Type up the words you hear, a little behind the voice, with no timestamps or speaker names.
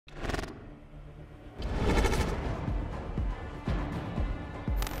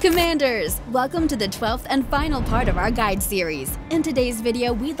Commanders! Welcome to the 12th and final part of our guide series. In today's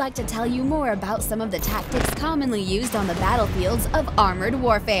video, we'd like to tell you more about some of the tactics commonly used on the battlefields of armored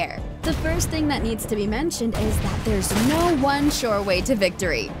warfare. The first thing that needs to be mentioned is that there's no one sure way to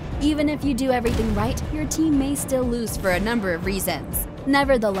victory. Even if you do everything right, your team may still lose for a number of reasons.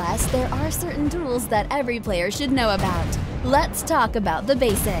 Nevertheless, there are certain tools that every player should know about. Let's talk about the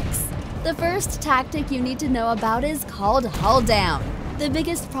basics. The first tactic you need to know about is called hull down. The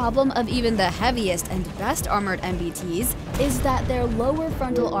biggest problem of even the heaviest and best armored MBTs is that their lower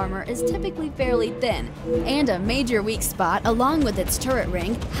frontal armor is typically fairly thin, and a major weak spot along with its turret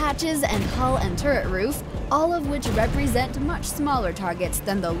ring, hatches, and hull and turret roof, all of which represent much smaller targets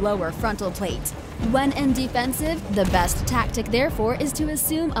than the lower frontal plate. When in defensive, the best tactic therefore is to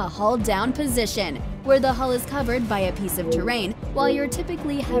assume a hull down position, where the hull is covered by a piece of terrain, while your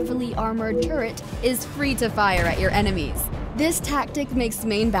typically heavily armored turret is free to fire at your enemies. This tactic makes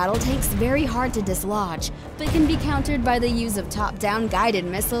main battle tanks very hard to dislodge, but can be countered by the use of top-down guided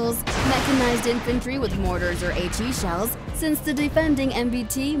missiles, mechanized infantry with mortars or HE shells, since the defending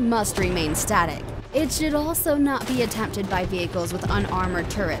MBT must remain static. It should also not be attempted by vehicles with unarmored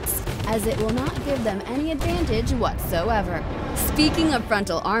turrets, as it will not give them any advantage whatsoever. Speaking of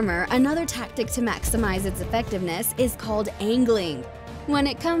frontal armor, another tactic to maximize its effectiveness is called angling. When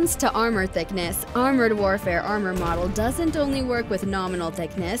it comes to armor thickness, Armored Warfare Armor Model doesn't only work with nominal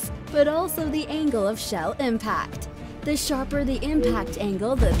thickness, but also the angle of shell impact. The sharper the impact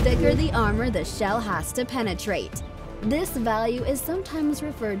angle, the thicker the armor the shell has to penetrate. This value is sometimes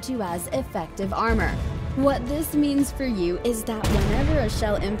referred to as effective armor. What this means for you is that whenever a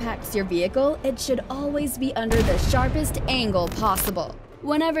shell impacts your vehicle, it should always be under the sharpest angle possible.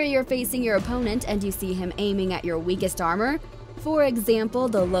 Whenever you're facing your opponent and you see him aiming at your weakest armor, for example,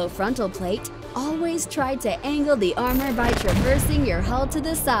 the low frontal plate, always try to angle the armor by traversing your hull to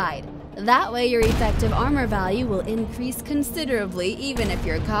the side. That way your effective armor value will increase considerably even if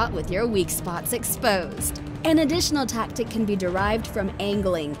you're caught with your weak spots exposed. An additional tactic can be derived from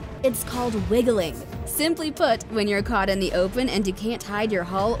angling. It's called wiggling. Simply put, when you're caught in the open and you can't hide your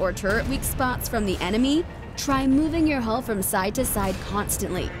hull or turret weak spots from the enemy, try moving your hull from side to side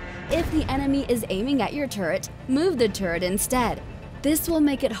constantly. If the enemy is aiming at your turret, move the turret instead. This will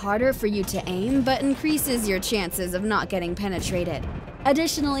make it harder for you to aim, but increases your chances of not getting penetrated.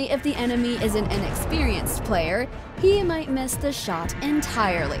 Additionally, if the enemy is an inexperienced player, he might miss the shot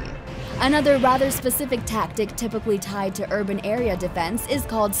entirely. Another rather specific tactic typically tied to urban area defense is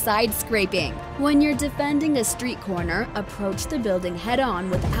called side scraping. When you're defending a street corner, approach the building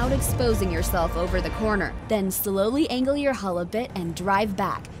head-on without exposing yourself over the corner. Then slowly angle your hull a bit and drive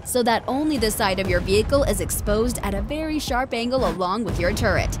back, so that only the side of your vehicle is exposed at a very sharp angle along with your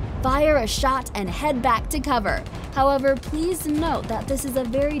turret. Fire a shot and head back to cover. However, please note that this is a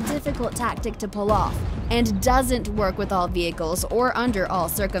very difficult tactic to pull off, and doesn't work with all vehicles or under all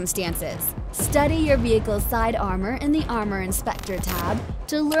circumstances. Study your vehicle's side armor in the Armor Inspector tab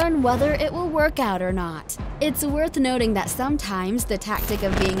to learn whether it will work out or not. It's worth noting that sometimes the tactic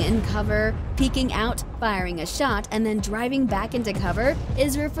of being in cover, peeking out, firing a shot, and then driving back into cover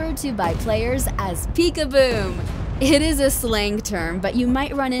is referred to by players as peek-a-boom. It is a slang term, but you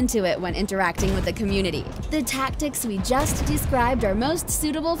might run into it when interacting with the community. The tactics we just described are most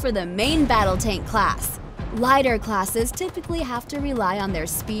suitable for the main battle tank class. Lighter classes typically have to rely on their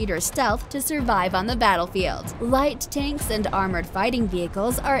speed or stealth to survive on the battlefield. Light tanks and armored fighting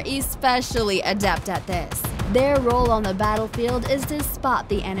vehicles are especially adept at this. Their role on the battlefield is to spot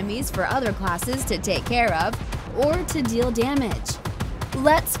the enemies for other classes to take care of, or to deal damage.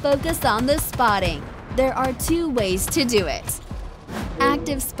 Let's focus on the spotting. There are two ways to do it.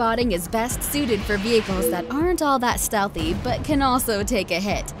 Active spotting is best suited for vehicles that aren't all that stealthy but can also take a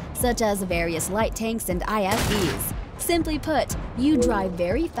hit, such as various light tanks and IFVs. Simply put, you drive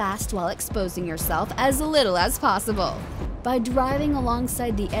very fast while exposing yourself as little as possible. By driving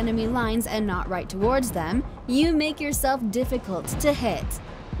alongside the enemy lines and not right towards them, you make yourself difficult to hit.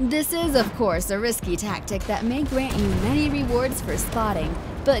 This is, of course, a risky tactic that may grant you many rewards for spotting,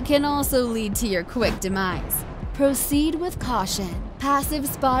 but can also lead to your quick demise. Proceed with caution. Passive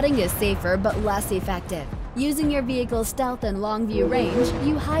spotting is safer but less effective. Using your vehicle's stealth and long view range,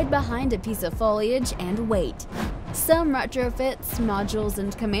 you hide behind a piece of foliage and wait. Some retrofits, modules,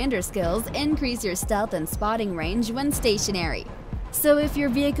 and commander skills increase your stealth and spotting range when stationary. So if your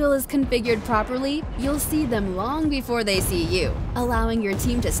vehicle is configured properly, you'll see them long before they see you, allowing your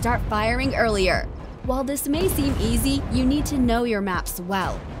team to start firing earlier. While this may seem easy, you need to know your maps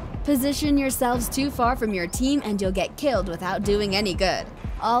well. Position yourselves too far from your team and you'll get killed without doing any good.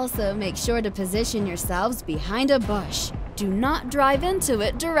 Also, make sure to position yourselves behind a bush. do not drive into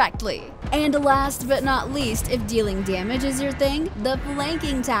it directly. And last but not least, if dealing damage is your thing, the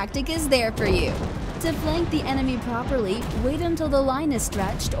flanking tactic is there for you. To flank the enemy properly, wait until the line is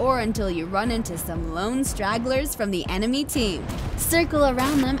stretched or until you run into some lone stragglers from the enemy team. Circle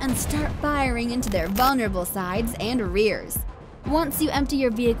around them and start firing into their vulnerable sides and rears. Once you empty your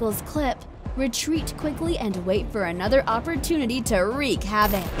vehicle's clip, retreat quickly and wait for another opportunity to wreak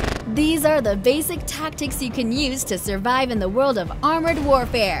havoc. These are the basic tactics you can use to survive in the world of armored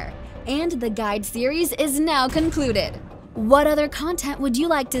warfare. And the guide series is now concluded. What other content would you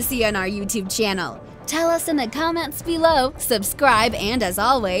like to see on our YouTube channel? Tell us in the comments below, subscribe, and as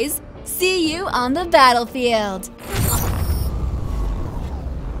always, see you on the battlefield!